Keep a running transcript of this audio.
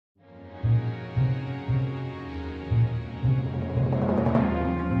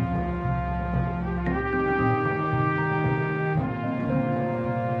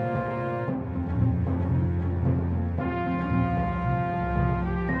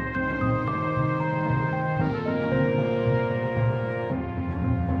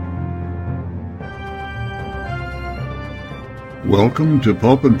Welcome to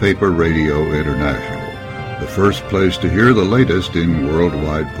Pulp and Paper Radio International, the first place to hear the latest in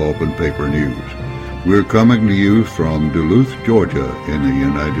worldwide pulp and paper news. We're coming to you from Duluth, Georgia, in the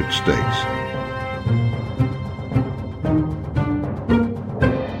United States.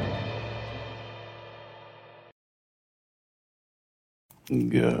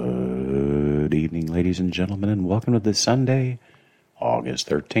 Good evening, ladies and gentlemen, and welcome to the Sunday, August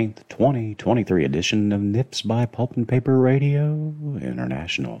 13th, 2023 edition of Nips by Pulp and Paper Radio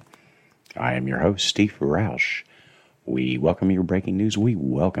International. I am your host, Steve Roush. We welcome your breaking news. We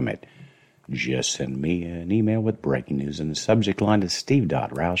welcome it. Just send me an email with breaking news in the subject line to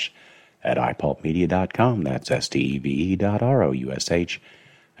steve.roush@ipulpmedia.com. That's steve.roush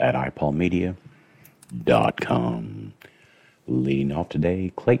 @ipulpmedia.com. Leading off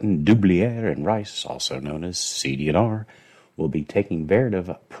today, Clayton, Dublier, and Rice, also known as CD&R, will be taking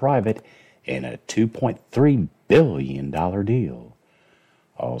Veritiv private in a $2.3 billion deal.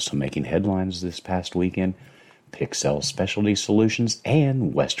 Also making headlines this past weekend, Pixelle Specialty Solutions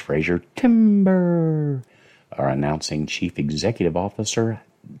and West Fraser Timber are announcing Chief Executive Officer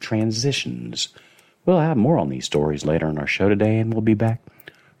transitions. We'll have more on these stories later in our show today, and we'll be back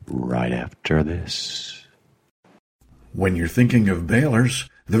right after this. When you're thinking of balers,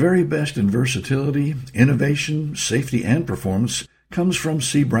 the very best in versatility, innovation, safety, and performance comes from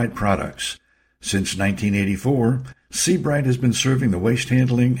Seabright products. Since 1984, Seabright has been serving the waste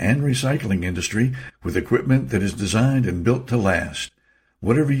handling and recycling industry with equipment that is designed and built to last.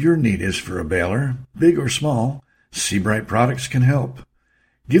 Whatever your need is for a baler, big or small, Seabright products can help.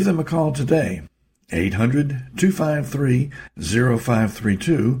 Give them a call today,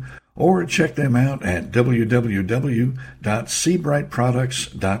 800-253-0532, or check them out at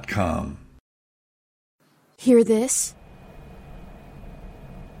www.seabrightproducts.com. Hear this?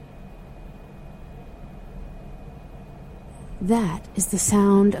 That is the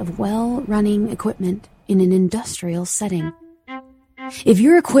sound of well-running equipment in an industrial setting. If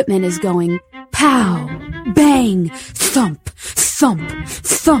your equipment is going pow, bang, thump, thump,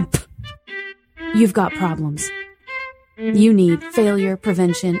 thump, you've got problems. You need Failure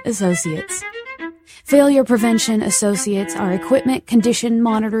Prevention Associates. Failure Prevention Associates are equipment condition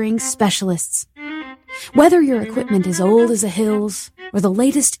monitoring specialists. Whether your equipment is old as the hills or the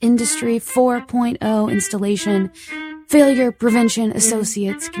latest Industry 4.0 installation, Failure Prevention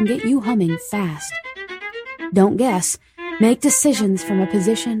Associates can get you humming fast. Don't guess. Make decisions from a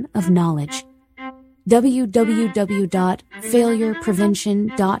position of knowledge.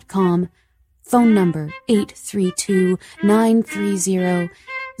 www.failureprevention.com. Phone number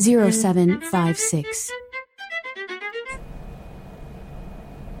 832-930-0756.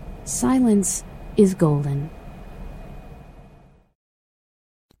 Silence is golden.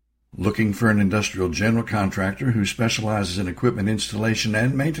 Looking for an industrial general contractor who specializes in equipment installation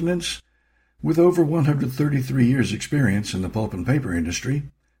and maintenance? With over 133 years' experience in the pulp and paper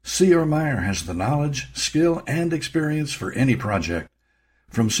industry, C.R. Meyer has the knowledge, skill, and experience for any project.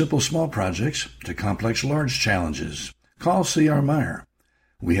 From simple small projects to complex large challenges, call C.R. Meyer.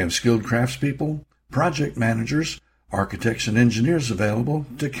 We have skilled craftspeople, project managers, architects, and engineers available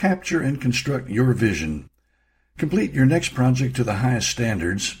to capture and construct your vision. Complete your next project to the highest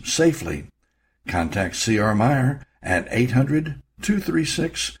standards safely. Contact C.R. Meyer at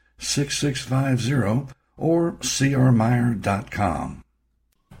 800-236-6650 or crmeyer.com.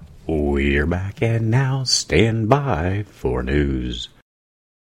 We're back, and now stand by for news.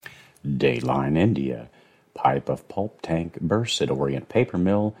 Dayline, India. Pipe of pulp tank bursts at Orient Paper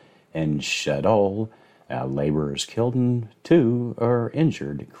Mill in Shadol. Laborers killed and 2 are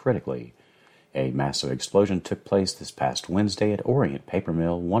injured critically. A massive explosion took place this past Wednesday at Orient Paper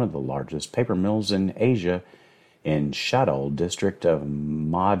Mill, one of the largest paper mills in Asia, in Shadol district of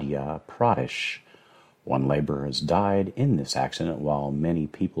Madhya Pradesh. 1 laborer has died in this accident, while many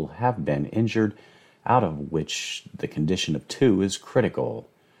people have been injured, out of which the condition of 2 is critical.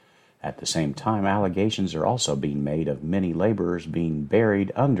 At the same time, allegations are also being made of many laborers being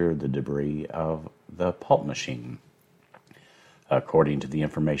buried under the debris of the pulp machine. According to the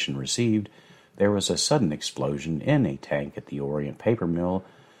information received, there was a sudden explosion in a tank at the Orient Paper Mill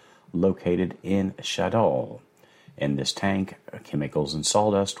located in Shadol. In this tank, chemicals and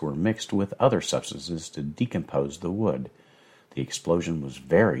sawdust were mixed with other substances to decompose the wood. The explosion was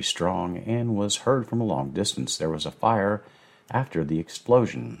very strong and was heard from a long distance. There was a fire after the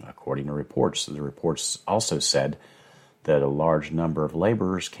explosion, according to reports. The reports also said that a large number of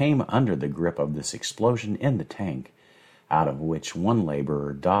laborers came under the grip of this explosion in the tank, out of which 1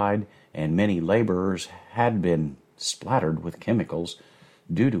 laborer died, and many laborers had been splattered with chemicals,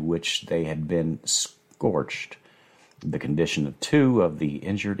 due to which they had been scorched. The condition of 2 of the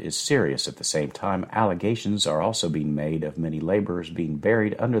injured is serious. At the same time, allegations are also being made of many laborers being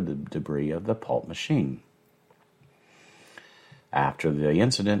buried under the debris of the pulp machine. After the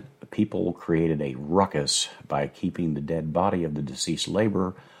incident, people created a ruckus by keeping the dead body of the deceased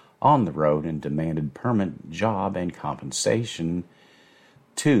laborer on the road and demanded permanent job and compensation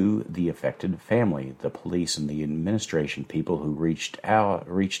to the affected family. The police and the administration people who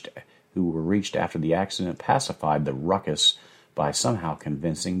were reached after the accident pacified the ruckus by somehow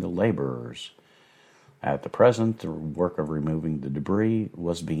convincing the laborers. At the present, the work of removing the debris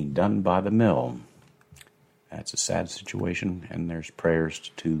was being done by the mill. That's a sad situation, and there's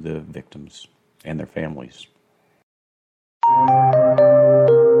prayers to the victims and their families.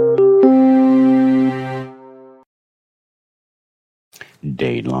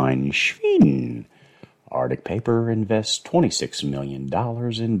 Dateline Sweden. Arctic Paper invests $26 million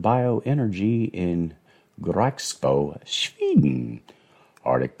in bioenergy in Grycksbo, Sweden.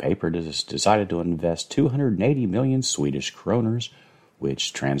 Arctic Paper decided to invest 280 million Swedish kroners,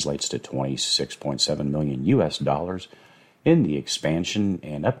 which translates to 26.7 million US dollars, in the expansion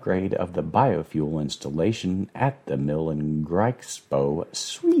and upgrade of the biofuel installation at the mill in Grycksbo,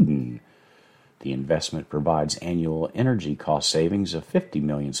 Sweden. The investment provides annual energy cost savings of 50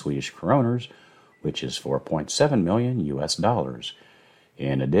 million Swedish kroners, which is 4.7 million US dollars,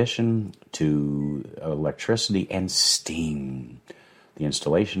 in addition to electricity and steam. The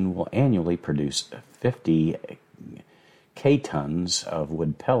installation will annually produce 50 k-tons of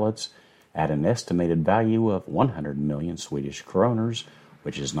wood pellets at an estimated value of 100 million Swedish kroners,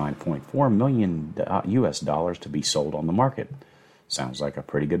 which is 9.4 million US dollars, to be sold on the market. Sounds like a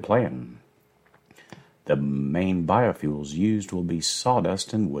pretty good plan. The main biofuels used will be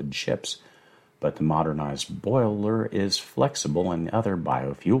sawdust and wood chips, but the modernized boiler is flexible and other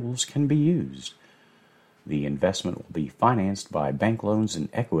biofuels can be used. The investment will be financed by bank loans and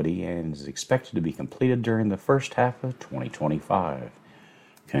equity and is expected to be completed during the first half of 2025.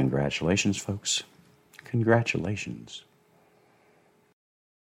 Congratulations, folks. Congratulations.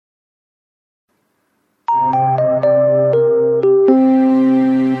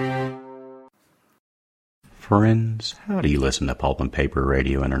 Friends, how do you listen to Pulp and Paper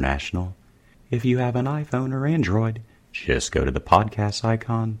Radio International? If you have an iPhone or Android, just go to the podcast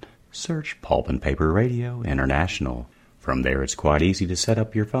icon, search Pulp and Paper Radio International. From there, it's quite easy to set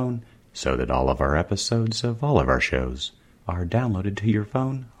up your phone so that all of our episodes of all of our shows are downloaded to your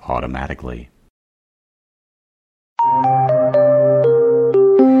phone automatically.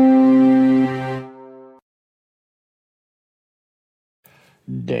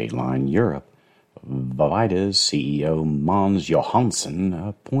 Dateline Europe. Vita's CEO Måns Johansson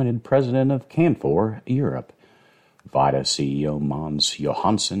appointed president of Canfor Europe. Vita CEO Måns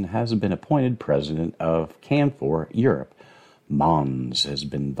Johansson has been appointed president of Canfor Europe. Måns has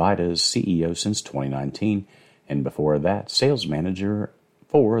been Vita's CEO since 2019, and before that, sales manager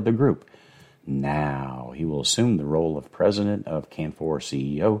for the group. Now he will assume the role of president of Canfor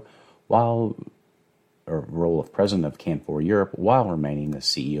CEO role of president of Canfor Europe while remaining the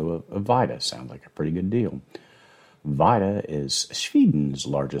CEO of Vita. Sounds like a pretty good deal. Vita is Sweden's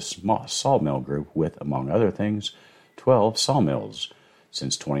largest sawmill group with, among other things, 12 sawmills.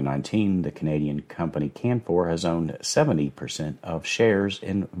 Since 2019, the Canadian company Canfor has owned 70% of shares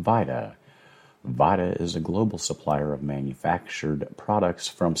in Vita. Vita is a global supplier of manufactured products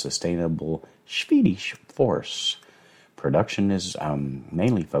from sustainable Swedish forests. Production is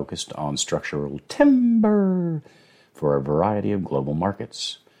mainly focused on structural timber for a variety of global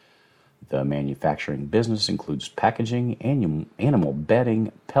markets. The manufacturing business includes packaging, animal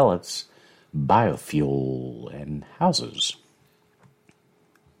bedding, pellets, biofuel, and houses.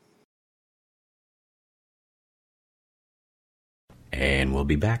 And we'll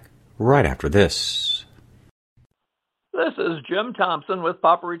be back right after this. This is Jim Thompson with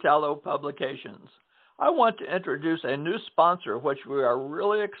Paperitalo Publications. I want to introduce a new sponsor which we are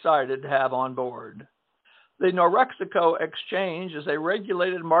really excited to have on board. The Norexico Exchange is a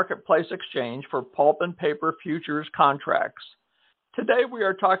regulated marketplace exchange for pulp and paper futures contracts. Today we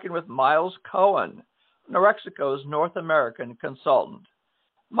are talking with Miles Cohen, Norexico's North American consultant.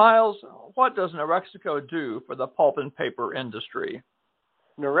 Miles, what does Norexico do for the pulp and paper industry?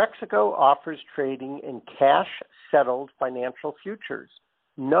 Norexico offers trading in cash-settled financial futures.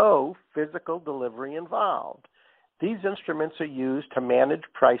 No physical delivery involved. These instruments are used to manage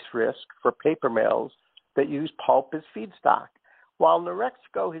price risk for paper mills that use pulp as feedstock. While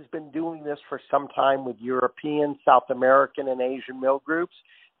Norexico has been doing this for some time with European, South American, and Asian mill groups,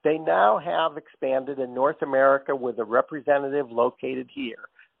 they now have expanded in North America with a representative located here,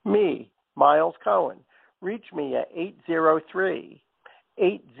 me, Miles Cohen, Reach me at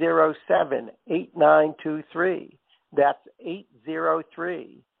 803-807-8923. That's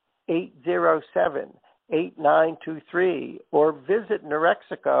 803-807-8923. Or visit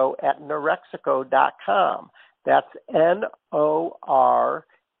Norexico at norexico.com. That's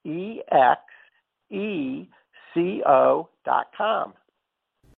NOREXECO.com.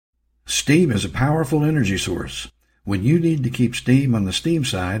 Steam is a powerful energy source. When you need to keep steam on the steam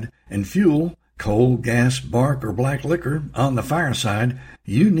side and fuel, coal, gas, bark, or black liquor on the fire side,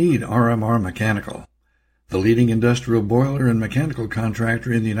 you need RMR Mechanical. The leading industrial boiler and mechanical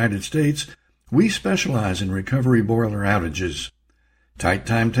contractor in the United States, we specialize in recovery boiler outages. Tight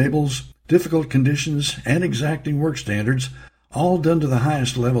timetables, difficult conditions, and exacting work standards, all done to the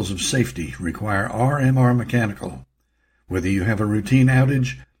highest levels of safety, require RMR Mechanical. Whether you have a routine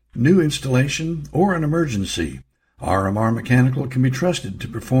outage, new installation, or an emergency, RMR Mechanical can be trusted to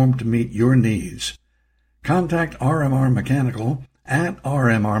perform to meet your needs. Contact RMR Mechanical at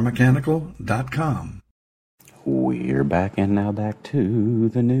rmrmechanical.com. We're back, and now back to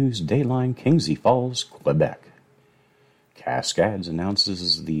the news. Dayline, Kingsley Falls, Quebec. Cascades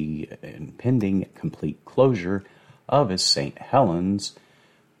announces the impending complete closure of its St. Helens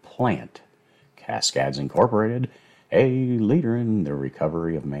plant. Cascades Incorporated, a leader in the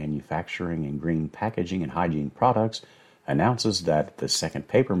recovery of manufacturing and green packaging and hygiene products, announces that the second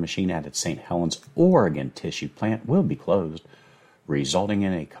paper machine at its St. Helens, Oregon tissue plant will be closed, resulting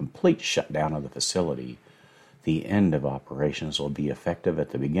in a complete shutdown of the facility. The end of operations will be effective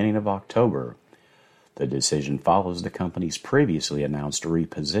at the beginning of October. The decision follows the company's previously announced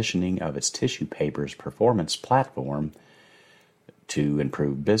repositioning of its tissue paper's performance platform to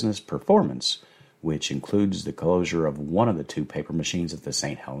improve business performance, which includes the closure of one of the two paper machines at the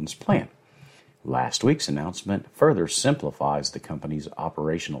St. Helens plant. Last week's announcement further simplifies the company's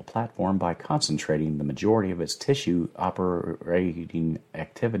operational platform by concentrating the majority of its tissue operating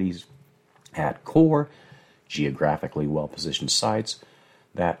activities at core, geographically well-positioned sites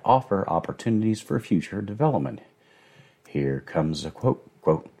that offer opportunities for future development. Here comes a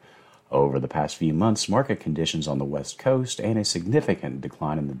quote, "Over the past few months, market conditions on the West Coast and a significant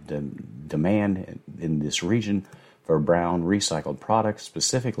decline in the demand in this region for brown recycled products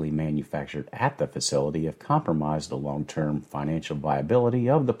specifically manufactured at the facility have compromised the long-term financial viability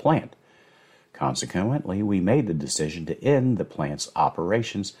of the plant. Consequently, we made the decision to end the plant's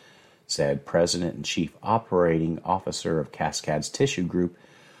operations," said President and Chief Operating Officer of Cascades Tissue Group,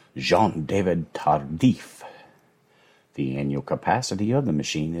 Jean-David Tardif. The annual capacity of the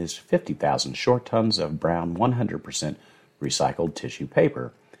machine is 50,000 short tons of brown 100% recycled tissue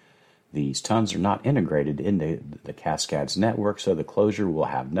paper. These tons are not integrated into the Cascades network, so the closure will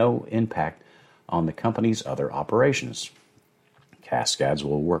have no impact on the company's other operations. Cascades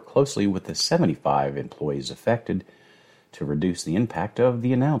will work closely with the 75 employees affected to reduce the impact of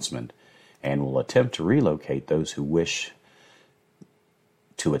the announcement, and will attempt to relocate those who wish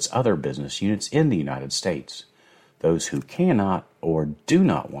to its other business units in the United States. Those who cannot or do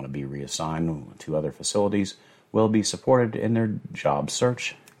not want to be reassigned to other facilities will be supported in their job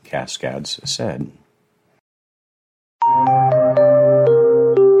search, Cascades said.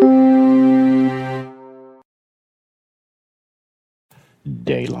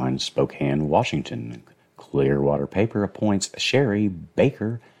 Dayline, Spokane, Washington. Clearwater Paper appoints Sherry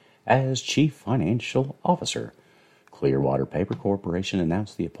Baker as Chief Financial Officer. Clearwater Paper Corporation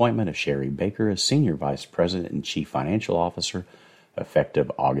announced the appointment of Sherry Baker as Senior Vice President and Chief Financial Officer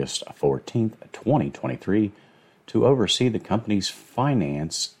effective August 14, 2023, to oversee the company's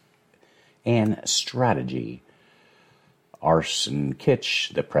finance and strategy. Arson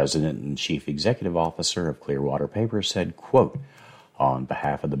Kitch, the President and Chief Executive Officer of Clearwater Paper, said, quote, "On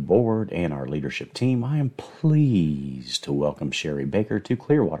behalf of the board and our leadership team, I am pleased to welcome Sherry Baker to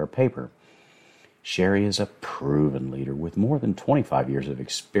Clearwater Paper. Sherry is a proven leader with more than 25 years of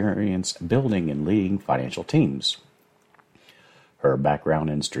experience building and leading financial teams. Her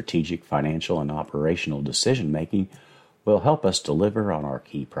background in strategic, financial, and operational decision-making will help us deliver on our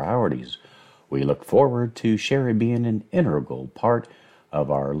key priorities. We look forward to Sherry being an integral part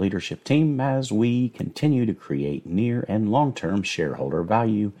of our leadership team as we continue to create near and long-term shareholder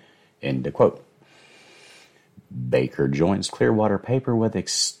value," end quote. Baker joins Clearwater Paper with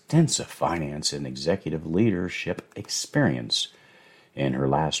extensive finance and executive leadership experience. In her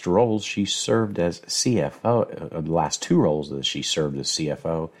last roles, she served as CFO. The last two roles that she served as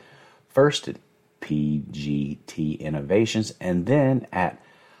CFO, first at PGT Innovations and then at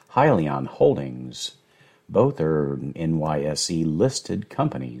Hyliion Holdings. Both are NYSE-listed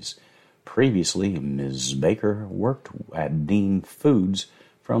companies. Previously, Ms. Baker worked at Dean Foods,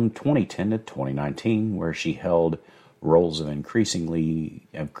 from 2010 to 2019, where she held roles of increasing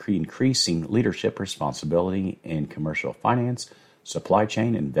leadership responsibility in commercial finance, supply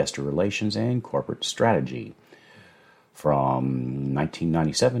chain, investor relations, and corporate strategy. From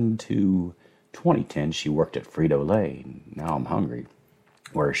 1997 to 2010, she worked at Frito-Lay, now I'm hungry,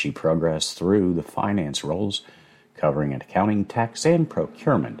 where she progressed through the finance roles, covering accounting, tax, and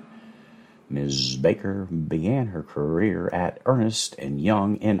procurement. Ms. Baker began her career at Ernst &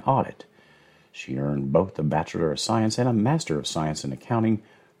 Young in audit. She earned both a Bachelor of Science and a Master of Science in Accounting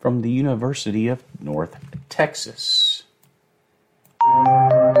from the University of North Texas.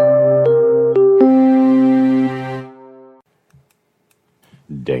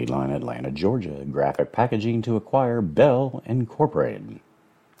 Dateline Atlanta, Georgia. Graphic Packaging to acquire Bell Incorporated.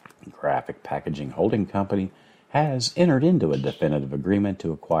 Graphic Packaging Holding Company has entered into a definitive agreement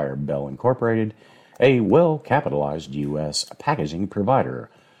to acquire Bell Incorporated, a well-capitalized U.S. packaging provider.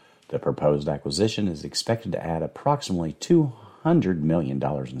 The proposed acquisition is expected to add approximately $200 million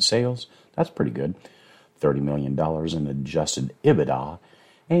in sales. That's pretty good. $30 million in adjusted EBITDA,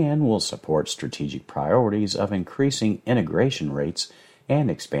 and will support strategic priorities of increasing integration rates and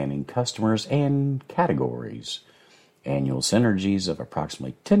expanding customers and categories. Annual synergies of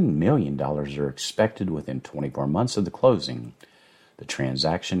approximately $10 million are expected within 24 months of the closing. The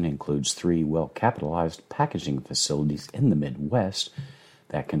transaction includes 3 well-capitalized packaging facilities in the Midwest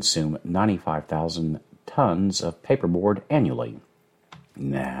that consume 95,000 tons of paperboard annually.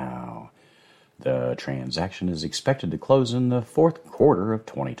 Now, the transaction is expected to close in the fourth quarter of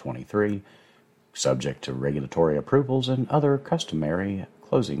 2023, subject to regulatory approvals and other customary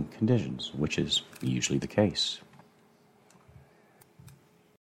closing conditions, which is usually the case.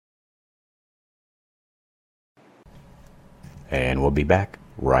 And we'll be back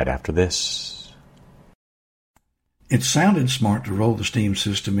right after this. It sounded smart to roll the steam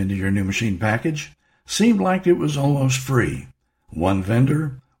system into your new machine package. Seemed like it was almost free. One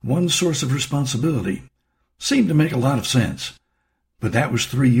vendor, one source of responsibility. Seemed to make a lot of sense. But that was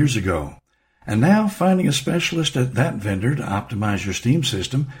 3 years ago. And now finding a specialist at that vendor to optimize your steam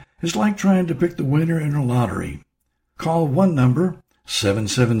system is like trying to pick the winner in a lottery. Call one number,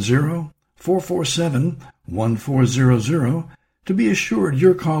 770-447-1400, to be assured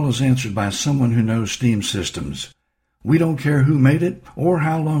your call is answered by someone who knows steam systems. We don't care who made it or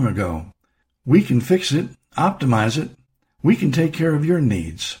how long ago. We can fix it, optimize it. We can take care of your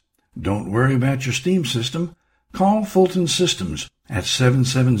needs. Don't worry about your steam system. Call Fulton Systems at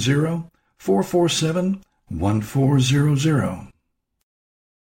 770-447-1400.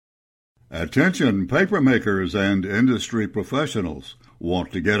 Attention paper makers and industry professionals.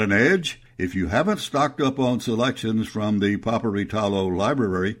 Want to get an edge? If you haven't stocked up on selections from the Paperitalo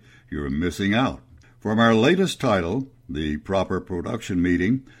Library, you're missing out. From our latest title, The Proper Production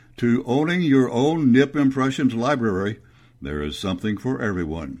Meeting, to owning your own Nip Impressions library, there is something for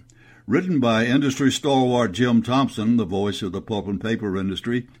everyone. Written by industry stalwart Jim Thompson, the voice of the pulp and paper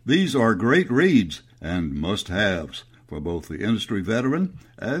industry, these are great reads and must-haves for both the industry veteran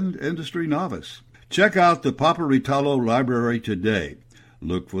and industry novice. Check out the Paperitalo Library today.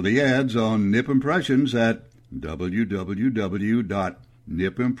 Look for the ads on Nip Impressions at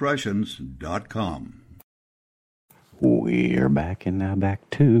www.nipimpressions.com. We're back, and now back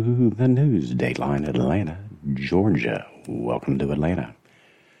to the news. Dateline Atlanta, Georgia. Welcome to Atlanta.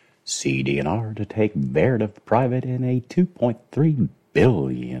 CD&R to take Veritiv private in a $2.3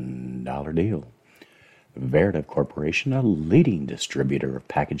 billion deal. Veritiv Corporation, a leading distributor of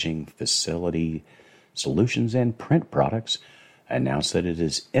packaging, facility solutions, and print products, announced that it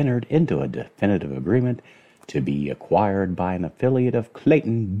has entered into a definitive agreement to be acquired by an affiliate of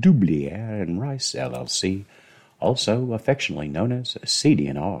Clayton, Dubilier & Rice, LLC, also affectionately known as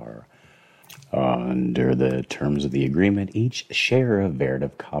CD&R. Under the terms of the agreement, each share of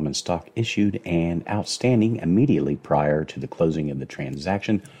Veritiv common stock issued and outstanding immediately prior to the closing of the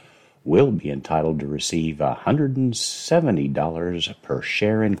transaction will be entitled to receive $170 per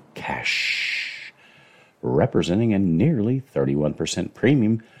share in cash, representing a nearly 31%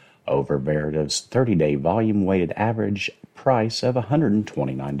 premium over Veritiv's 30-day volume-weighted average price of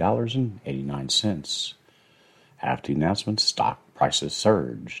 $129.89. After the announcement, stock prices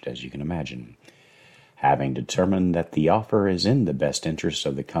surged, as you can imagine. Having determined that the offer is in the best interest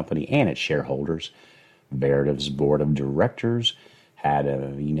of the company and its shareholders, Veritiv's board of directors had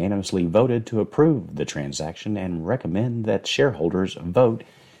unanimously voted to approve the transaction and recommend that shareholders vote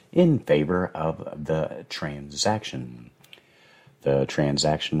in favor of the transaction. The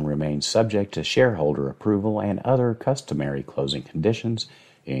transaction remains subject to shareholder approval and other customary closing conditions,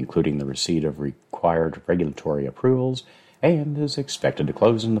 including the receipt of required regulatory approvals and is expected to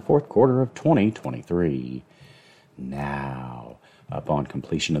close in the fourth quarter of 2023. Now, upon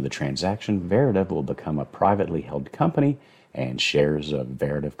completion of the transaction, Veritiv will become a privately held company, and shares of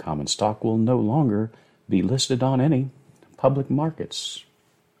Veritiv common stock will no longer be listed on any public markets.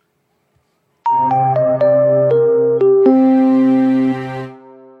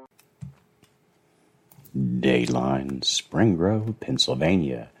 Dateline, Spring Grove,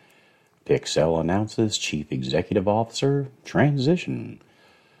 Pennsylvania. Pixelle announces Chief Executive Officer transition.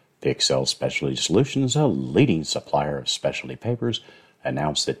 Pixelle Specialty Solutions, a leading supplier of specialty papers,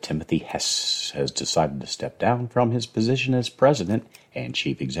 announced that Timothy Hess has decided to step down from his position as President and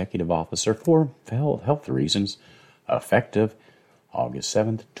Chief Executive Officer for health reasons, effective August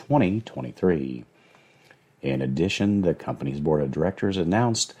 7th, 2023. In addition, the company's board of directors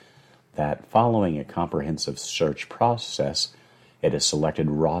announced that following a comprehensive search process, it has selected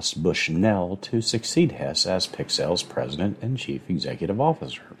Ross Bushnell to succeed Hess as Pixelle's President and Chief Executive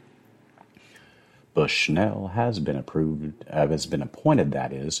Officer. Bushnell has been appointed,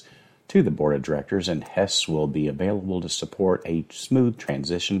 to the board of directors, and Hess will be available to support a smooth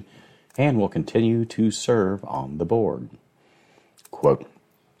transition and will continue to serve on the board. Quote,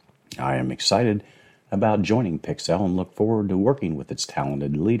 I am excited about joining Pixelle and look forward to working with its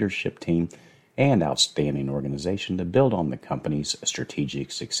talented leadership team and outstanding organization to build on the company's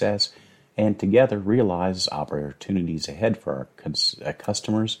strategic success and together realize opportunities ahead for our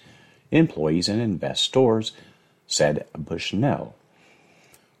customers, employees, and investors, said Bushnell.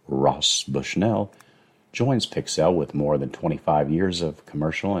 Ross Bushnell joins Pixelle with more than 25 years of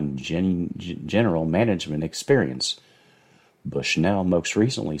commercial and general management experience. Bushnell most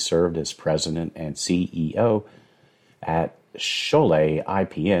recently served as president and CEO at Scholle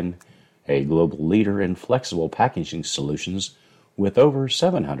IPN, a global leader in flexible packaging solutions with over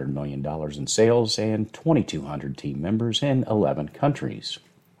 $700 million in sales and 2,200 team members in 11 countries.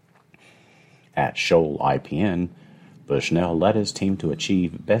 At Scholle IPN, Bushnell led his team to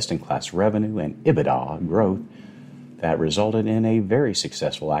achieve best-in-class revenue and EBITDA growth that resulted in a very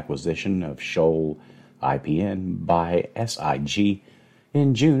successful acquisition of Scholle IPN by SIG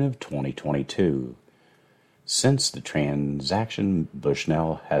in June of 2022. Since the transaction,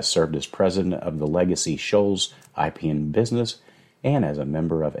 Bushnell has served as president of the legacy Scholl's IPN business and as a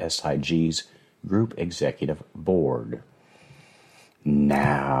member of SIG's group executive board.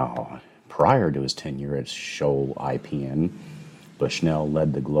 Now, prior to his tenure at Scholle IPN, Bushnell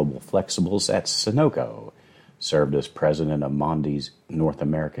led the global flexibles at Sunoco, served as president of Mondi's North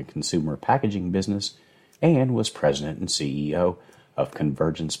American consumer packaging business, and was president and CEO of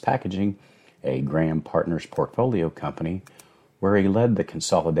Convergence Packaging, a Graham Partners portfolio company, where he led the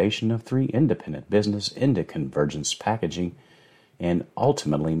consolidation of 3 independent businesses into Convergence Packaging and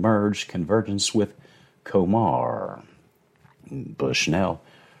ultimately merged Convergence with Comar. Bushnell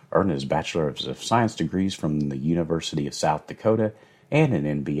earned his Bachelor of Science degrees from the University of South Dakota and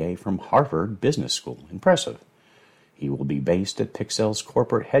an MBA from Harvard Business School. Impressive. He will be based at Pixelle's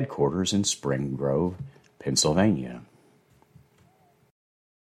corporate headquarters in Spring Grove, Pennsylvania.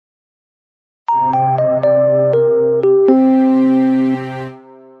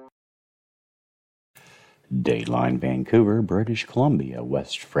 Dateline, Vancouver, British Columbia,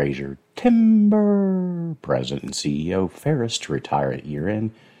 West Fraser Timber, President and CEO Ferris to retire at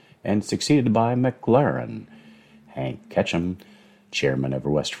year-end and succeeded by McLaren. Hank Ketchum, chairman of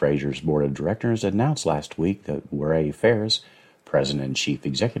West Fraser's board of directors, announced last week that Ray Ferris, President and Chief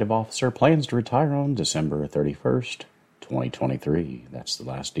Executive Officer, plans to retire on December 31st, 2023. That's the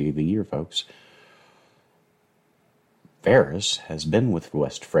last day of the year, folks. Ferris has been with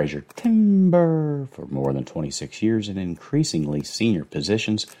West Fraser Timber for more than 26 years in increasingly senior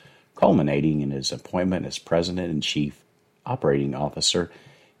positions, culminating in his appointment as President and Chief Operating Officer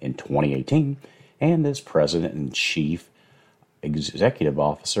in 2018 and as President and Chief Executive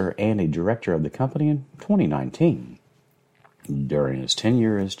Officer and a Director of the company in 2019. During his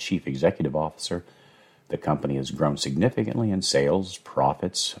tenure as Chief Executive Officer, the company has grown significantly in sales,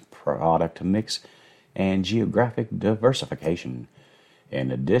 profits, product mix, and geographic diversification.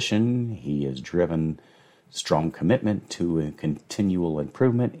 In addition, he has driven strong commitment to a continual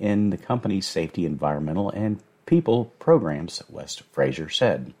improvement in the company's safety, environmental, and people programs, West Fraser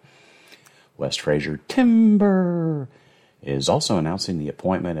said. West Fraser Timber is also announcing the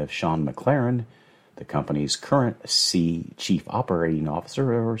appointment of Sean McLaren, the company's current Chief Operating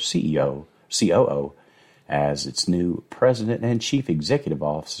Officer or COO, as its new President and Chief Executive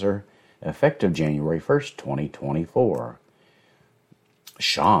Officer, effective January 1st, 2024.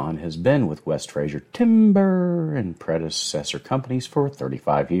 Sean has been with West Fraser Timber and predecessor companies for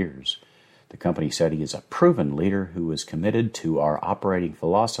 35 years. The company said he is a proven leader who is committed to our operating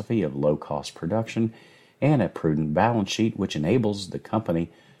philosophy of low-cost production and a prudent balance sheet which enables the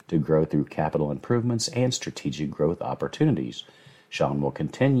company to grow through capital improvements and strategic growth opportunities. Sean will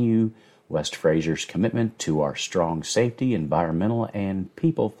continue West Fraser's commitment to our strong safety, environmental, and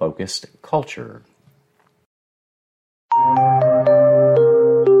people-focused culture.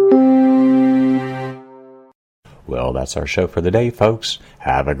 Well, that's our show for the day, folks.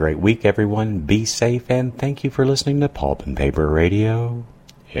 Have a great week, everyone. Be safe, and thank you for listening to Pulp and Paper Radio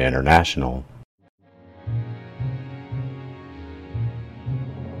International.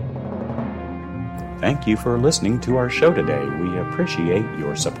 Thank you for listening to our show today. We appreciate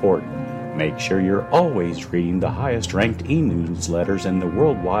your support. Make sure you're always reading the highest-ranked e-newsletters in the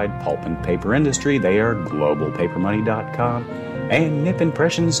worldwide pulp and paper industry. They are globalpapermoney.com and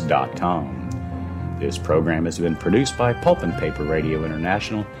nipimpressions.com. This program has been produced by Pulp and Paper Radio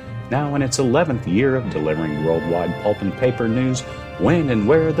International, now in its 11th year of delivering worldwide pulp and paper news when and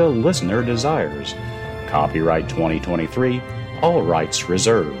where the listener desires. Copyright 2023, all rights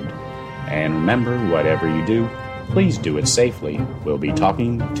reserved. And remember, whatever you do, please do it safely. We'll be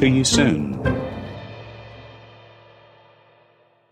talking to you soon.